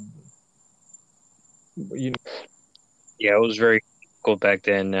you know yeah, it was very cool back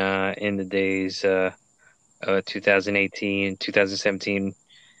then in the days 2018, 2017.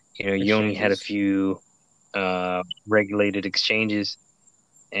 You only had a exchanges. few regulated exchanges,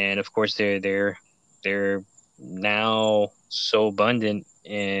 and of course they're now so abundant,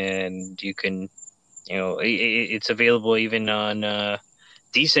 and you can it's available even on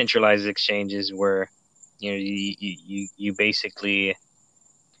decentralized exchanges where you basically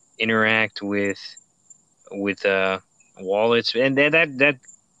interact with wallets, and that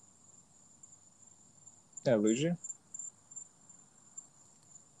Did I lose you?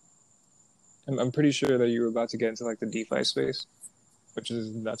 I'm pretty sure that you were about to get into like the DeFi space, which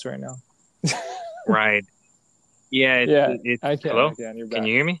is nuts right now. right. Yeah, Yeah, it's I can. hello. I can. You're Can back.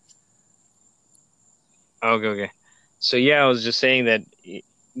 you hear me? Okay, okay. So yeah, I was just saying that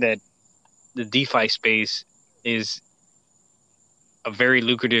the DeFi space is a very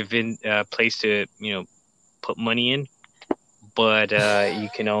lucrative place to put money in, but you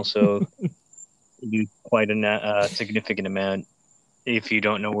can also lose quite a significant amount if you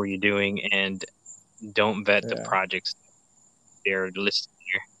don't know what you're doing and don't vet the Yeah, projects they're listed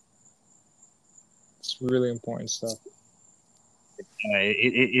here. it's really important stuff.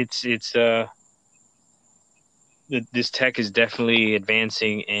 It's this tech is definitely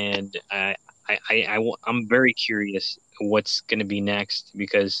advancing, and I'm very curious what's going to be next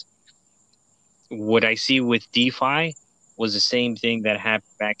because what I see with DeFi was the same thing that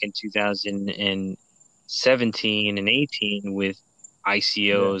happened back in 2017 and 18 with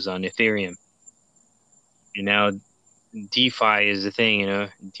Yeah, ICOs on Ethereum. And now DeFi is the thing,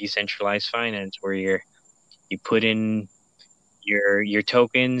 decentralized finance, where you put in your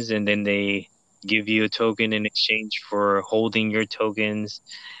tokens, and then they give you a token in exchange for holding your tokens,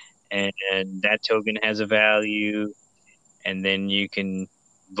 and that token has a value, and then you can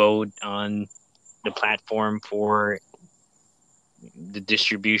vote on the platform for the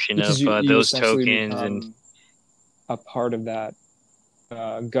distribution because of you those essentially tokens. And become a part of that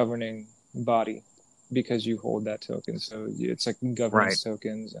governing body because you hold that token. So it's like right, governance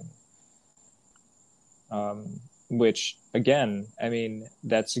tokens, and which again, I mean,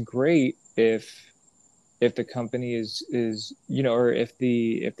 that's great if the company is or if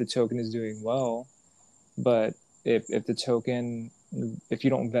the token is doing well, but if the token, if you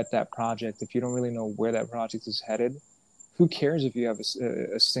don't vet that project, if you don't really know where that project is headed, who cares if you have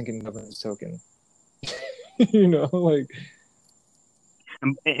a stinking governance token? Like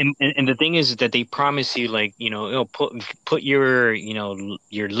and the thing is that they promise you, like, put your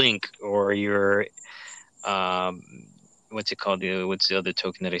your link or your um what's it called, what's the other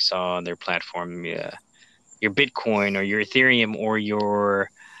token that I saw on their platform, yeah, your Bitcoin or your Ethereum or your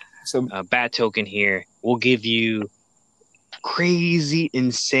So, bat token here will give you crazy,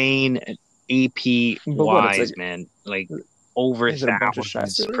 insane but what? It's like, APYs, man. Like over is it a bunch of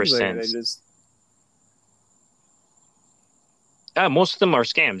thousands stressors? Like they percent. just Most of them are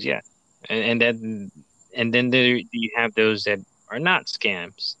scams, yeah. And then there you have those that are not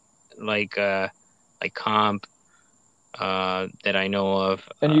scams, like comp that I know of.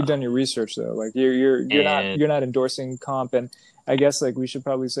 and you've done your research though. Like And you're not endorsing comp, and I guess like we should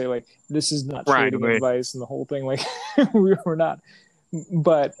probably say like this is not right, trading advice and the whole thing. Like we're not,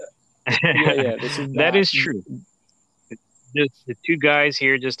 but yeah, this is that not. is true. The two guys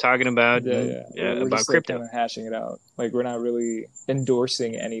here just talking Yeah. We're about just like crypto. kind of hashing it out. Like we're not really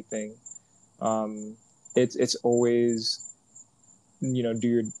endorsing anything. Um, it's always do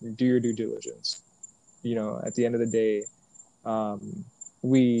your due diligence. At the end of the day, um,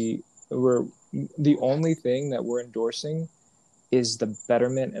 we're the only thing that we're endorsing is the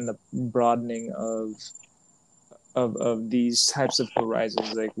betterment and the broadening of these types of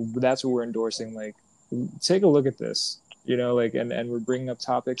horizons. Like that's what we're endorsing. Like take a look at this, like and we're bringing up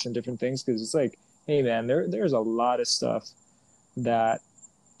topics and different things because it's like, hey man, there's a lot of stuff that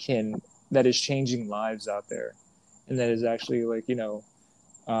can that is changing lives out there, and that is actually like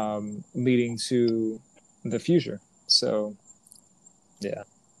leading to the future. So yeah,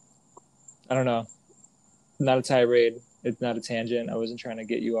 I don't know. Not a tirade. It's not a tangent. I wasn't trying to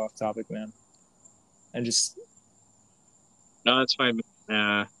get you off topic, man. And just No, that's fine.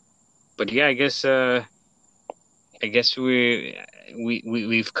 But yeah, I guess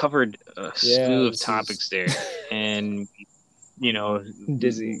we've covered a yeah, slew of this is topics there, and you know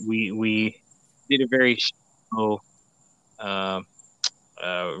dizzy. we did a very shallow uh,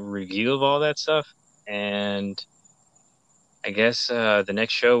 review of all that stuff, and I guess the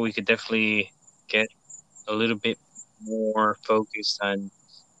next show we could definitely get a little bit more focused on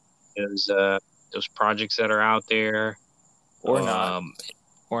those uh, those projects that are out there, Or not. um,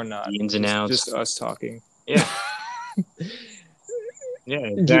 Or not. the ins and Just outs. us talking. Yeah, yeah,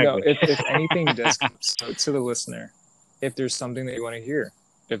 exactly. If anything does come to the listener, if there's something that you want to hear,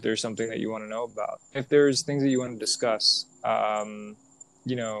 if there's something that you want to know about, if there's things that you want to discuss,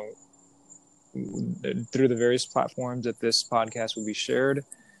 you know, through the various platforms that this podcast will be shared,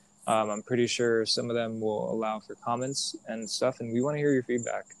 I'm pretty sure some of them will allow for comments and stuff, and we want to hear your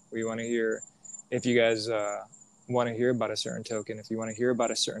feedback. We want to hear if you guys want to hear about a certain token, if you want to hear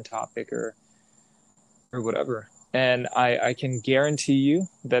about a certain topic or whatever. And I can guarantee you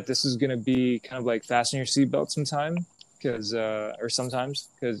that this is going to be kind of like fasten your seatbelt sometime because or sometimes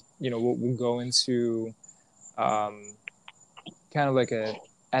because we'll go into um, kind of like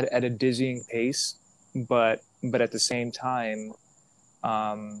at a dizzying pace, but at the same time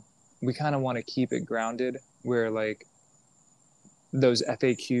um, we kind of want to keep it grounded where like those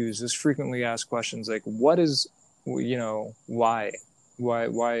FAQs, those frequently asked questions, like what is, why,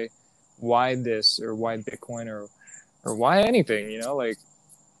 why this or why Bitcoin or why anything, like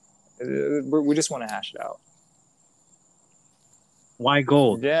we just want to hash it out. Why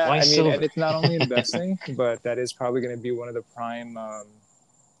gold? Yeah, Why I mean, and silver? it's not only investing, but that is probably going to be one of the prime.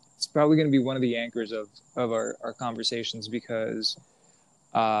 It's probably going to be one of the anchors of our conversations because,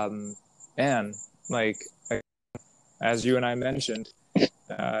 um, man, like as you and I mentioned,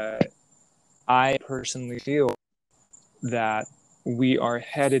 uh, I personally feel that we are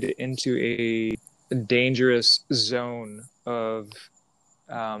headed into a dangerous zone of.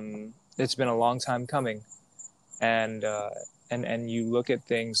 It's been a long time coming, and and you look at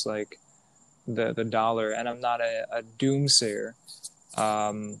things like the dollar, and I'm not a doomsayer,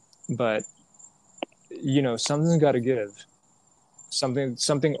 but something's got to give.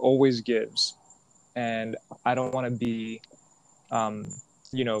 Something always gives, and I don't want to be, um,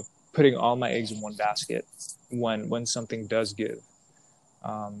 you know, putting all my eggs in one basket when something does give.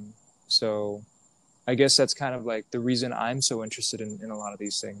 Um, so I guess that's kind of like the reason I'm so interested in a lot of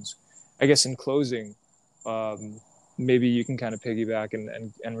these things. I guess in closing, um, maybe you can kind of piggyback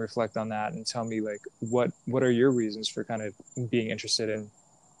and reflect on that and tell me like what are your reasons for kind of being interested in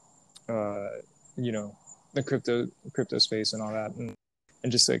uh, you know the crypto space and all that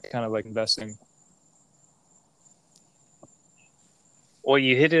and just like kind of like investing. Well,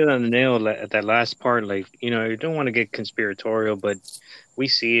 you hit it on the nail at that last part. Like, you don't want to get conspiratorial, but we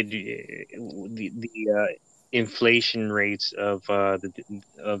see it, the inflation rates of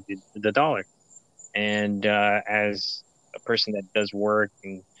the dollar, and as a person that does work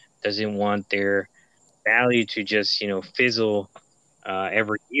and doesn't want their value to just fizzle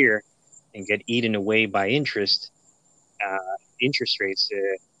every year and get eaten away by uh, interest rates.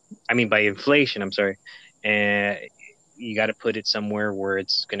 I mean, by inflation. I'm sorry. you got to put it somewhere where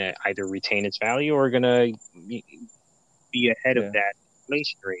it's going to either retain its value or going to be ahead of Yeah. that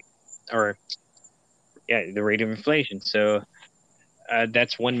inflation rate, or the rate of inflation. So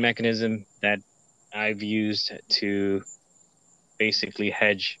that's one mechanism that I've used to basically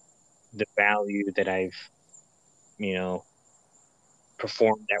hedge the value that I've, you know,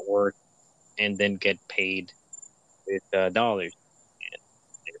 performed at work and then get paid with dollars. And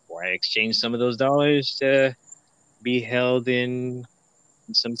therefore, I exchange some of those dollars to be held in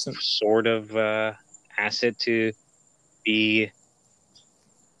some So sort of asset to be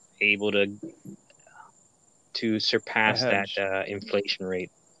able to a surpass that hedge. inflation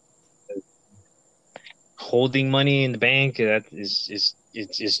rate. Holding money in the bank, that is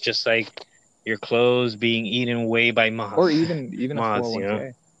just like your clothes being eaten away by Or moths. even a Moths, you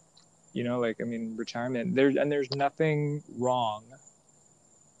know. 401k. Like, I mean, retirement. There's nothing wrong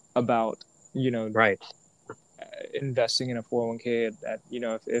about, you know, Right. investing in a 401k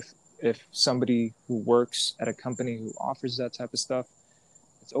if somebody who works at a company who offers that type of stuff,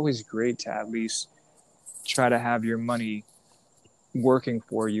 it's always great to at least try to have your money working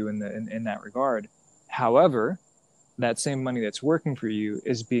for you in that regard. However, that same money that's working for you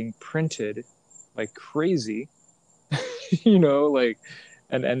is being printed like crazy, like,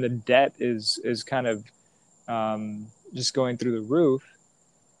 and the debt is kind of just going through the roof.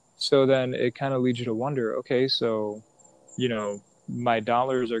 So then it kind of leads you to wonder, okay, so my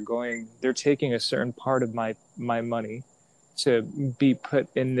dollars are going, they're taking a certain part of my money to be put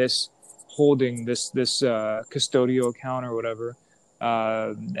in this holding this custodial account or whatever,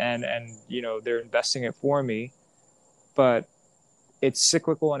 and they're investing it for me, but it's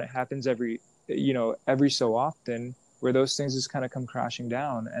cyclical and it happens every so often where those things just kind of come crashing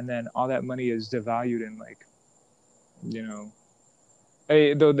down, and then all that money is devalued in, like, you know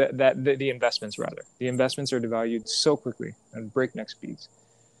though the investments, rather, the investments are devalued so quickly at breakneck speeds.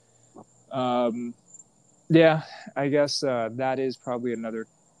 um yeah, I guess that is probably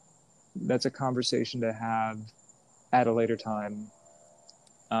that's a conversation to have at a later time.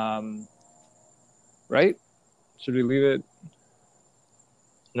 um right, should we leave it?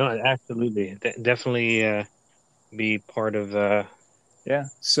 No, absolutely. Definitely be part of Yeah,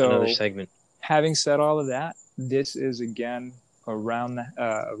 another so segment. having said all of that, this is again around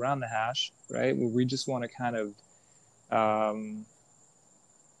the hash, right? Where we just want to kind of um,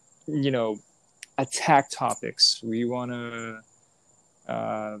 you know attack topics. We want to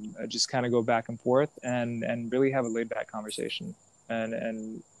just kind of go back and forth and really have a laid back conversation,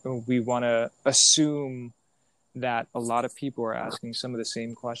 and we want to assume that a lot of people are asking some of the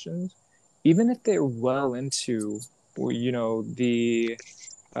same questions, even if they're well into the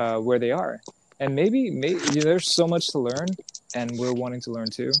where they are. And maybe there's so much to learn, and we're wanting to learn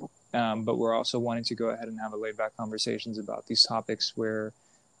too. But we're also wanting to go ahead and have a laid back conversations about these topics where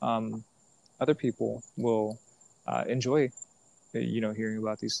um, other people will enjoy, hearing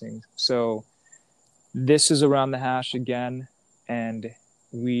about these things. So this is Around the Hash again, and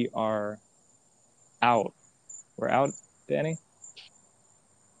we are out. We're out, Danny.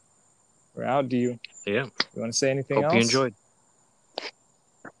 We're out. Do Yeah. you want to say anything Hope you else? enjoyed.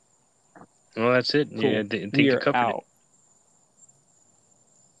 Well, that's it. Yeah, Cool. I think We you are covered it. out.